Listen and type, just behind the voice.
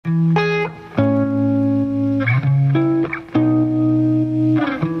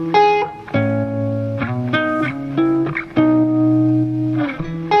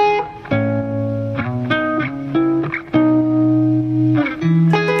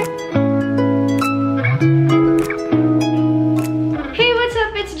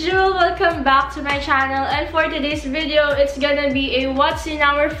welcome back to my channel. And for today's video, it's gonna be a what's in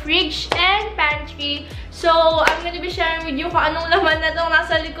our fridge and pantry. So, I'm gonna be sharing with you kung anong laman na itong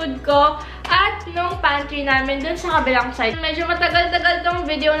nasa likod ko at nung pantry namin dun sa kabilang side. Medyo matagal-tagal tong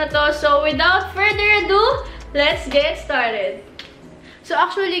video na to. So, without further ado, let's get started. So,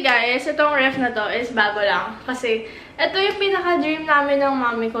 actually guys, itong ref na to is bago lang. Kasi, ito yung pinaka-dream namin ng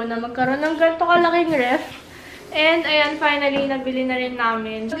mami ko na magkaroon ng ganito kalaking ref. And, ayan, finally, nabili na rin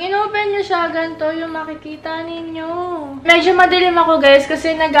namin. Pag in-open nyo siya, ganito yung makikita ninyo. Medyo madilim ako, guys,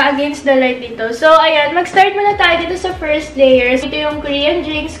 kasi nag-against the light dito. So, ayan, mag-start muna tayo dito sa first layers. Ito yung Korean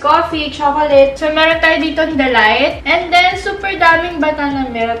drinks, coffee, chocolate. So, meron tayo dito the light. And then, super daming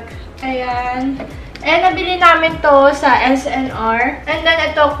banana milk. Ayan. And, nabili namin to sa SNR. And then,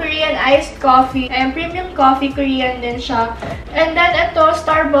 ito, Korean iced coffee. Ayan, premium coffee, Korean din siya. And then, ito,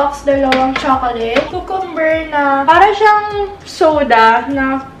 Starbucks, dalawang chocolate. Cucumber na, para siyang soda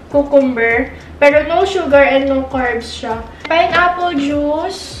na cucumber. Pero no sugar and no carbs siya. Pineapple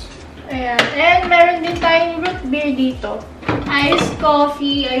juice. Ayan. And, meron din tayong root beer dito. Iced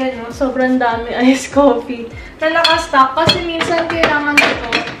coffee. Ayan o, sobrang dami iced coffee. Na nakastock. Kasi minsan kailangan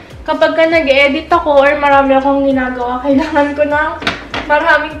ito. Kapag ka nag-edit ako or marami akong ginagawa, kailangan ko ng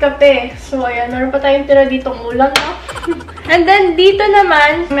maraming kape. So, ayan. Meron pa tayong tira ditong ulam, no? And then, dito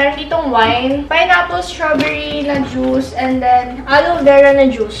naman, meron ditong wine, pineapple strawberry na juice, and then aloe vera na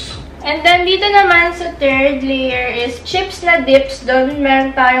juice. And then, dito naman sa third layer is chips na dips. Doon,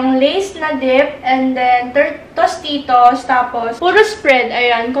 meron tayong lace na dip, and then Tostitos, tapos puro spread.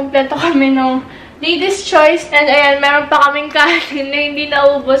 Ayan, kompleto kami nung Ladies' Choice. And ayan, meron pa kaming kanin na hindi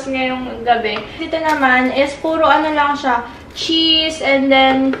naubos ngayong gabi. Dito naman is puro ano lang siya, cheese, and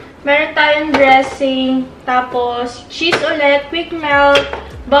then meron tayong dressing, tapos cheese ulit, quick melt,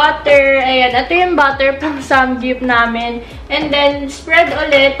 butter. Ayan, ito yung butter pang samgyup namin. And then, spread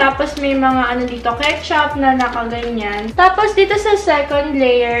ulit, tapos may mga ano dito, ketchup na nakaganyan. Tapos dito sa second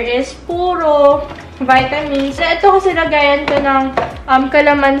layer is puro vitamins. Ito kasi lagayan ko ng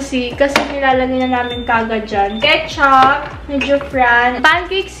calamansi kasi nilalagay na namin kagad dyan. Ketchup, medyo fran,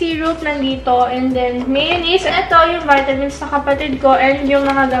 pancake syrup nandito, and then mayonnaise. Ito yung vitamins sa kapatid ko and yung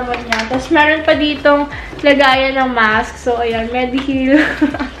mga gamot niya. Tapos meron pa ditong lagayan ng mask. So, ayan, Mediheal.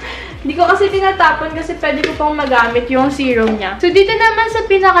 Hindi ko kasi tinatapon kasi pwede ko pang magamit yung serum niya. So, dito naman sa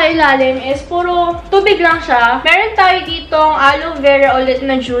pinakailalim is puro tubig lang siya. Meron tayo ditong aloe vera ulit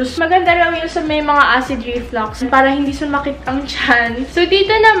na juice. Maganda lang yun sa may mga acid reflux para hindi sumakit ang tiyan. So,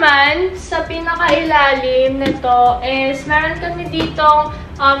 dito naman sa pinakailalim nito is meron kami ditong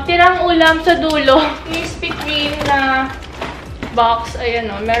tirang ulam sa dulo. Crispy cream na box.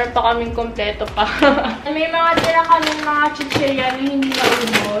 Ayan o, meron pa kaming kompleto pa. May mga tira kaming mga chichirya na hindi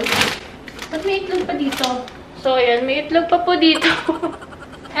naubos. At may itlog pa dito. So, ayan, may itlog pa po dito.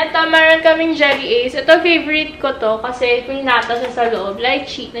 Ito, meron kaming jelly ace. Ito, favorite ko to kasi may nata sa loob.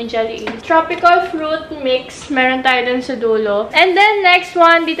 Light sheet ng jelly ace. Tropical fruit mix. Meron tayo dun sa dulo. And then, next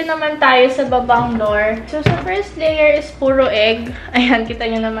one, dito naman tayo sa babang door. So, sa first layer is puro egg. Ayan, kita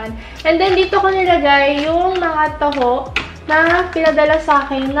nyo naman. And then, dito ko nilagay yung mga taho na pinadala sa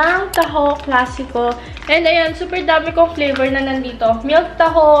akin ng taho klasiko. And ayan, super dami kong flavor na nandito. Milk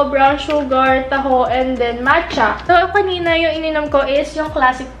taho, brown sugar taho, and then matcha. So, kanina yung ininom ko is yung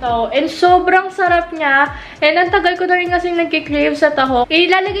classic taho. And sobrang sarap niya. And ang tagal ko na rin kasing nagkikrave sa taho.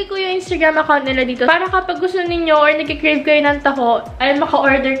 Ilalagay ko yung Instagram account nila dito para kapag gusto ninyo or nagkikrave kayo ng taho, ay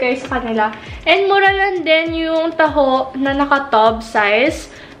maka-order kayo sa kanila. And mura lang din yung taho na naka-tub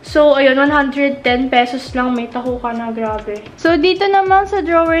size. So, ayun, 110 pesos lang. May taho ka na, grabe. So, dito naman sa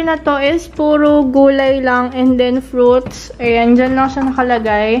drawer na to is puro gulay lang and then fruits. Ayan, dyan lang siya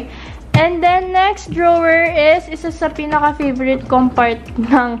nakalagay. And then, next drawer is isa sa pinaka-favorite kong part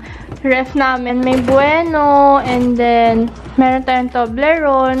ng ref namin. May Bueno, and then meron tayong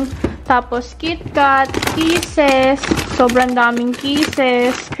Toblerone, tapos KitKat, Kisses, sobrang daming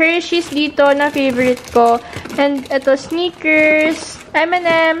Kisses. Hershey's dito na favorite ko. And ito, Snickers,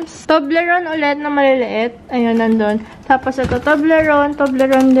 M&M's, Toblerone ulit na maliliit. Ayun, nandun. Tapos ito, Toblerone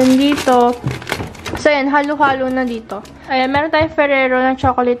din dito. So, ayan, halo-halo na dito. Ayan, meron tayong Ferrero na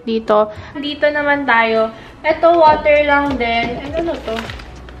chocolate dito. Dito naman tayo. Ito, water lang din. Ano to?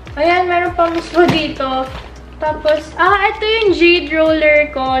 Ayan, meron pa musgo dito. Tapos, ito yung jade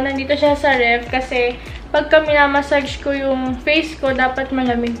roller ko. Nandito siya sa ref kasi pagka minamassage ko yung face ko, dapat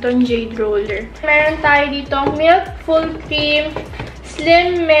malamig tong jade roller. Meron tayo dito milk, full cream,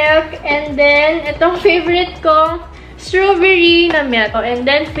 slim milk, and then itong favorite kong strawberry na milk. And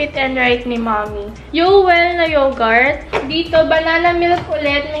then fit and right ni mommy. Yowell na yogurt. Dito, banana milk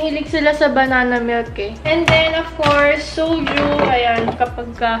ulit. Mahilig sila sa banana milk eh. And then, of course, soju. Ayan,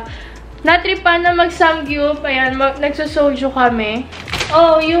 kapag natripan na mag-samgyup. Ayan, nagsusoju kami.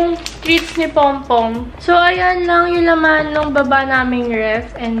 Oh, yung treats ni Pompom. So, ayan lang yung laman ng baba naming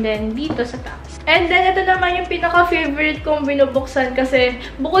ref. And then, dito sa taas. And then, ito naman yung pinaka-favorite kong binubuksan kasi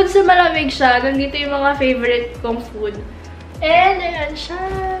bukod sa malamig siya, nandito yung mga favorite kong food. And, ayan siya.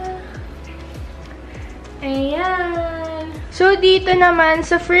 Ayan. So, dito naman,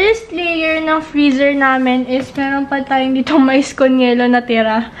 sa first layer ng freezer namin is meron pa tayong dito mais con yelo na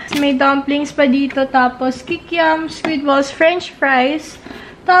tira. May dumplings pa dito, tapos kikiam, squid balls, french fries.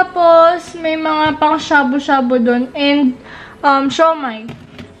 Tapos, may mga pang shabu-shabu dun and siomai.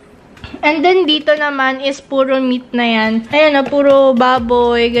 And then, dito naman is puro meat na yan. Ayan na, puro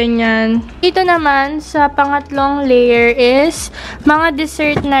baboy, ganyan. Dito naman, sa pangatlong layer is mga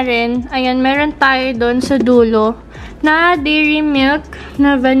dessert na rin. Ayan, meron tayo doon sa dulo na dairy milk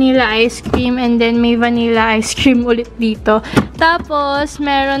na vanilla ice cream. And then, may vanilla ice cream ulit dito. Tapos,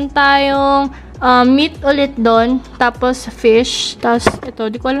 meron tayong meat ulit doon. Tapos, fish. Tapos, ito,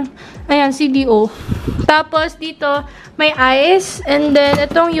 di ko alam. Ayan, CDO. Tapos, dito, may ice. And then,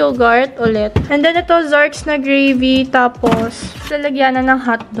 itong yogurt ulit. And then, ito, Zorks na gravy. Tapos, lalagyan na ng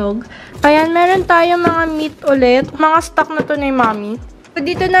hotdog. Ayan, meron tayong mga meat ulit. Mga stock na to ni Mommy. So,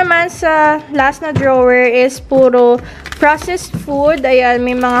 dito naman sa last na drawer is puro processed food. Ayan,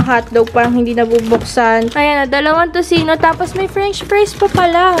 may mga hotdog parang hindi nabubuksan. Ayan, dalawang tocino. Tapos, may french fries pa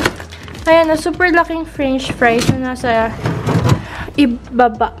pala. Ayan, super laking french fries na nasa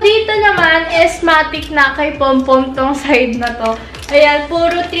ibaba. Dito naman is matik na kay Pompom tong side na to. Ayan,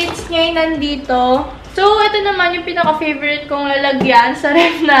 puro treats niya yung nandito. So, ito naman yung pinaka-favorite kong lalagyan sa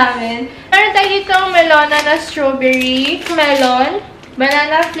ref namin. Meron tayo dito ang melona na strawberry, melon,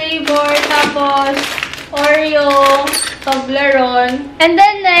 banana flavor, tapos Oreo, Toblerone. And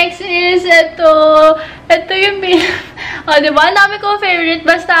then next is ito. Ito yung oh, diba? Ang dami ko favorite.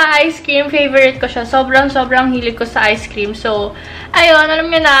 Basta ice cream, favorite ko siya. Sobrang hilig ko sa ice cream. So, ayun, alam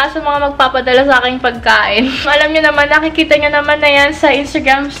nyo na, sa mga magpapadala sa aking pagkain. Alam nyo naman, nakikita nyo naman na yan sa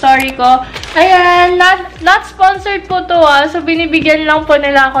Instagram story ko. Ayan, not sponsored po to So, binibigyan lang po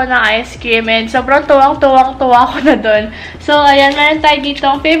nila ako ng ice cream. And sobrang tuwang-tuwa ko na dun. So, ayan, meron tayo dito.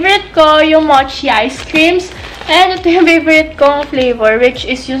 Ang favorite ko, yung mochi ice creams. And ito yung favorite kong flavor, which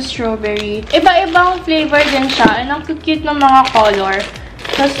is yung strawberry. Iba-ibang flavor din siya. And ang cute ng mga color.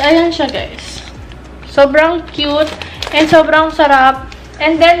 Tapos, ayan siya, guys. Sobrang cute. And sobrang sarap.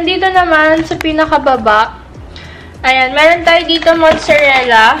 And then, dito naman, sa pinakababa, ayan, meron tayo dito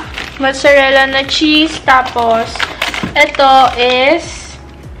mozzarella. Mozzarella na cheese. Tapos, ito is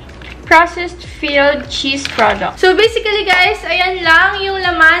processed filled cheese product. So, basically, guys, ayan lang yung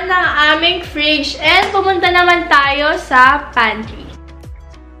laman ng aming fridge. And pumunta naman tayo sa pantry.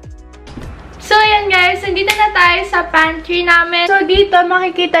 So, ayan guys, nandito na tayo sa pantry namin. So, dito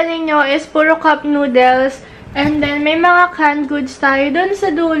makikita ninyo is puro cup noodles. And then, may mga canned goods tayo dun sa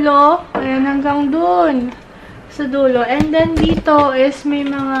dulo. Ayan, hanggang dun. Sa dulo. And then, dito is may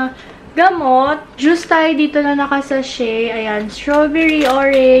mga gamot. Juice tayo dito na nakasashay. Ayan, strawberry,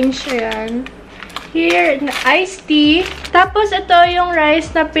 orange. Ayan. Here, iced tea. Tapos, ito yung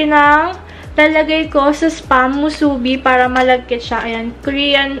rice na lalagay ko sa spam musubi para malagkit siya. Ayan,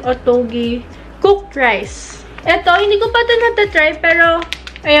 Korean otogi cooked rice. Ito, hindi ko pa ito natatry, pero,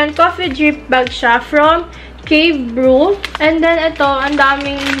 ayan, coffee drip bag siya from Cave Brew. And then, ito, ang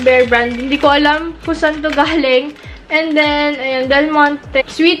daming Bear Brand. Hindi ko alam kung saan ito galing. And then, ayan, Del Monte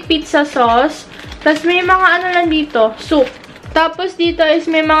sweet pizza sauce. Tapos, may mga ano lang dito, soup. Tapos, dito is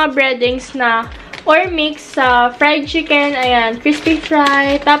may mga breadings na or mix sa fried chicken, ayan, crispy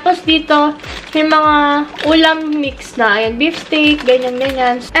fry. Tapos dito, may mga ulam mix na, ayan, beef steak,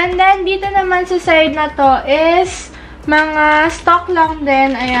 ganyan-ganyan. And then, dito naman sa side na to is mga stock lang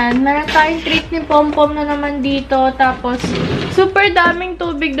din, ayan. Meron tayong treat ni Pompom na naman dito. Tapos, super daming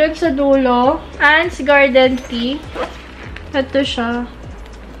tubig doon sa dulo. Ant's Garden Tea. Ito siya.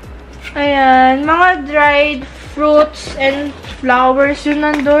 Ayan, mga dried fruits and flowers yun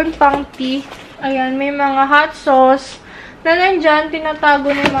nandun, pang tea. Ayan, may mga hot sauce na nandyan,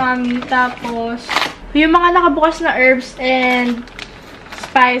 tinatago ni Mommy. Tapos, yung mga nakabukas na herbs and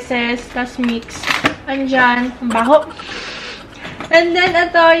spices, tas mix. Andyan, ang baho. And then,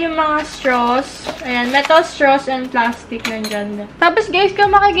 ito yung mga straws. Ayan, metal straws and plastic nandyan. Tapos, guys, kung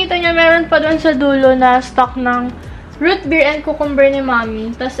makikita nyo, meron pa doon sa dulo na stock ng root beer and cucumber ni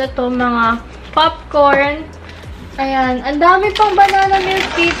Mommy. Tapos, ito, mga popcorn. Ayan, ang dami pang banana milk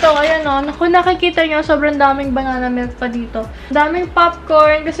dito. Ayan o, kung nakikita nyo, sobrang daming banana milk pa dito. Daming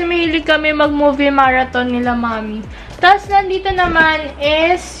popcorn, kasi mahilig kami mag-movie marathon nila Mommy. Tapos, nandito naman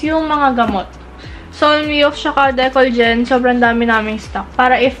is yung mga gamot. Soul Milk, tsaka Decolgen. Sobrang dami naming stock.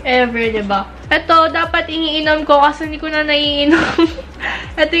 Para if ever, diba? Ito, dapat iniinom ko kasi hindi ko na naiinom.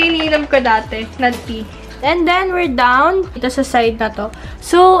 Ito yung iniinom ko dati, na tea. And then, we're down dito sa side na to.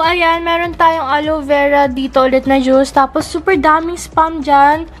 So, ayan, meron tayong aloe vera dito ulit na juice. Tapos, super daming spam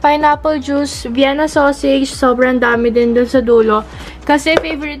dyan. Pineapple juice, Vienna sausage. Sobrang dami din dun sa dulo. Kasi,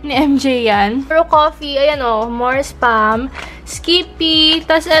 favorite ni MJ yan. Pero coffee, ayan o, more spam. Skippy.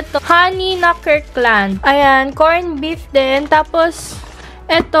 Tapos, eto, honey na Kirkland. Ayan, corned beef din. Tapos,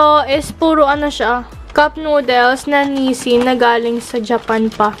 eto is puro ano siya, cup noodles na Nissin na galing sa Japan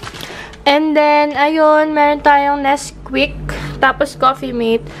pa. And then, ayun, meron tayong Nesquik, tapos Coffee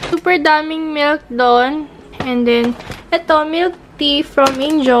Mate. Super daming milk doon. And then, ito, milk tea from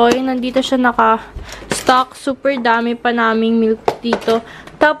Enjoy. Nandito siya naka-stock. Super dami pa naming milk dito.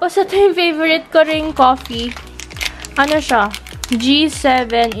 Tapos, ito yung favorite ko ring coffee. Ano siya?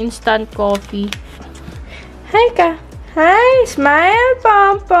 G7 Instant Coffee. Hi ka! Hi! Smile,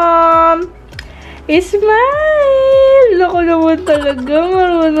 Pom-Pom! Smile! Loko naman talaga.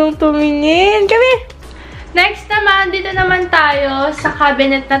 Marunong tumingin. Kami! Next naman, dito naman tayo sa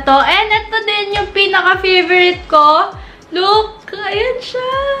cabinet na to. And ito din yung pinaka-favorite ko. Look! Ayan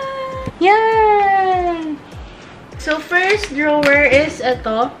siya! Yan! So, first drawer is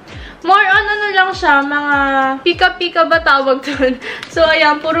ito. More on ano lang siya, mga pika-pika ba tawag dun? So,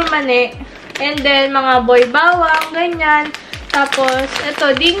 ayan, puro mani. And then, mga boy bawang, ganyan. Tapos, ito,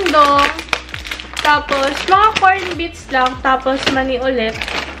 ding-dong. Tapos, mga corn bits lang. Tapos, mani ulit.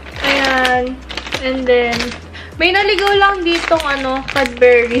 Ayan. And then, may naligaw lang ditong ano,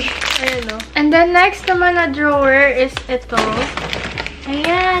 Cadbury. Ayan o. And then, next naman na drawer is ito.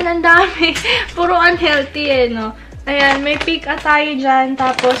 Ayan, ang dami. Puro unhealthy eh, no? Ayan, may pick tayo dyan.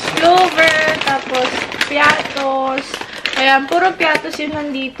 Tapos, clover. Tapos, piatos. Ayan, puro piatos yun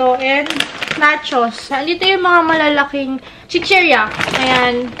nandito. And, nachos. Nandito yung mga malalaking chichirya.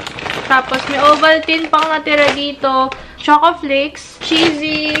 Ayan. Tapos, may Ovaltine pang natira dito. Choco Flakes.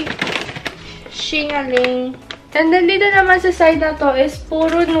 Cheesy. Shingaling. And then, dito naman sa side na to is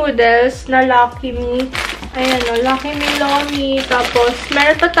puro noodles na Lucky Me. Ayan o, Lucky Me Lomi. Tapos,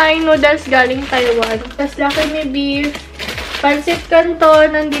 meron pa tayong noodles galing Taiwan. Tapos, Lucky Me Beef. Pancit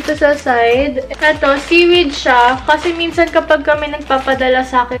Canton, nandito sa side. Ito, seaweed siya. Kasi minsan kapag kami nagpapadala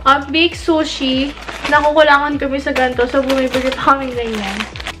sa akin, bake sushi, nakukulangan kami sa ganito. So, bumibili pa kami ganyan.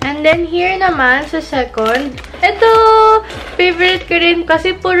 And then, here naman, sa second, ito, favorite ko rin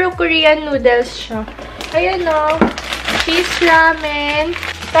kasi puro Korean noodles siya. Ayan o, cheese ramen.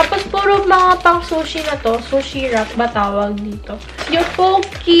 Tapos, puro mga pang sushi na to. Sushi wrap ba tawag dito? Yung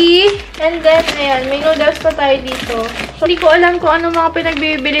poke. And then, ayan, may noodles pa tayo dito. So, hindi ko alam kung ano mga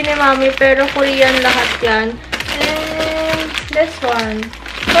pinagbibili ni Mami, pero Korean lahat yan. And this one.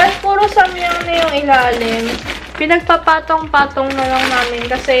 But, puro samyang na yung ilalim. Pinagpapatong-patong na lang namin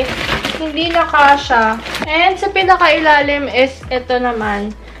kasi hindi na kasha. And sa pinakailalim is ito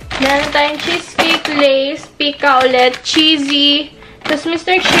naman. Meron tayong cheesecake, lace, pika ulit, cheesy. Tapos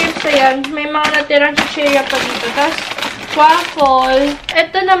Mr. Chips, ayan. May mga natirang chichirya pa dito. Tapos waffle.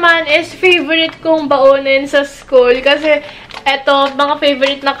 Ito naman is favorite kong baunin sa school kasi ito, mga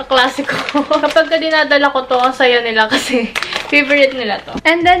favorite na kaklase ko. Kapag dinadala ko to, ang saya nila kasi favorite nila to.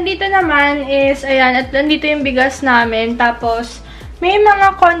 And then, dito naman is, ayan, at nandito yung bigas namin. Tapos, may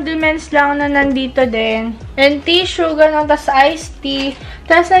mga condiments lang na nandito din. And tissue, ganun. Tapos, iced tea.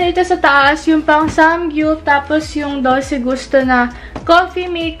 Tapos, nandito sa taas, yung pang samgyup. Tapos, yung Dolce Gusto na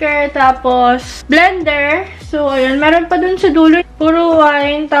coffee maker. Tapos, blender. So, ayan, meron pa dun sa dulo. Puro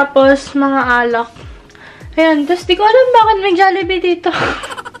wine. Tapos, mga alak. Ayan, tapos di ko alam bakit may Jollibee dito.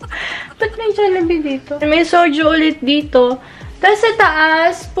 Ba't may Jollibee dito? May soju ulit dito. Tapos sa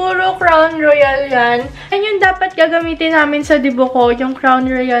taas, puro Crown Royal yan. Yan yung dapat gagamitin namin sa dibo ko, yung Crown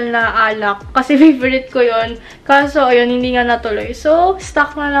Royal na alak. Kasi favorite ko yun. Kaso, ayun, hindi nga natuloy. So,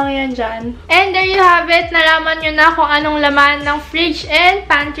 stock na lang yan dyan. And there you have it. Nalaman nyo na kung anong laman ng fridge and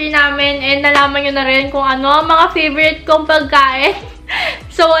pantry namin. And nalaman nyo na rin kung ano ang mga favorite kong pagkain.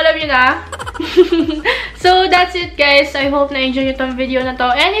 So, alam nyo na. So, that's it guys. I hope na-enjoy nyo tong video na to.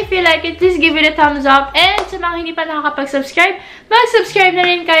 And if you like it, please give it a thumbs up. And sa mga hindi pa nakakapag-subscribe, mag-subscribe na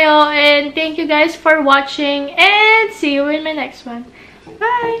rin kayo. And thank you guys for watching. And see you in my next one.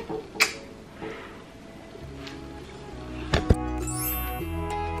 Bye!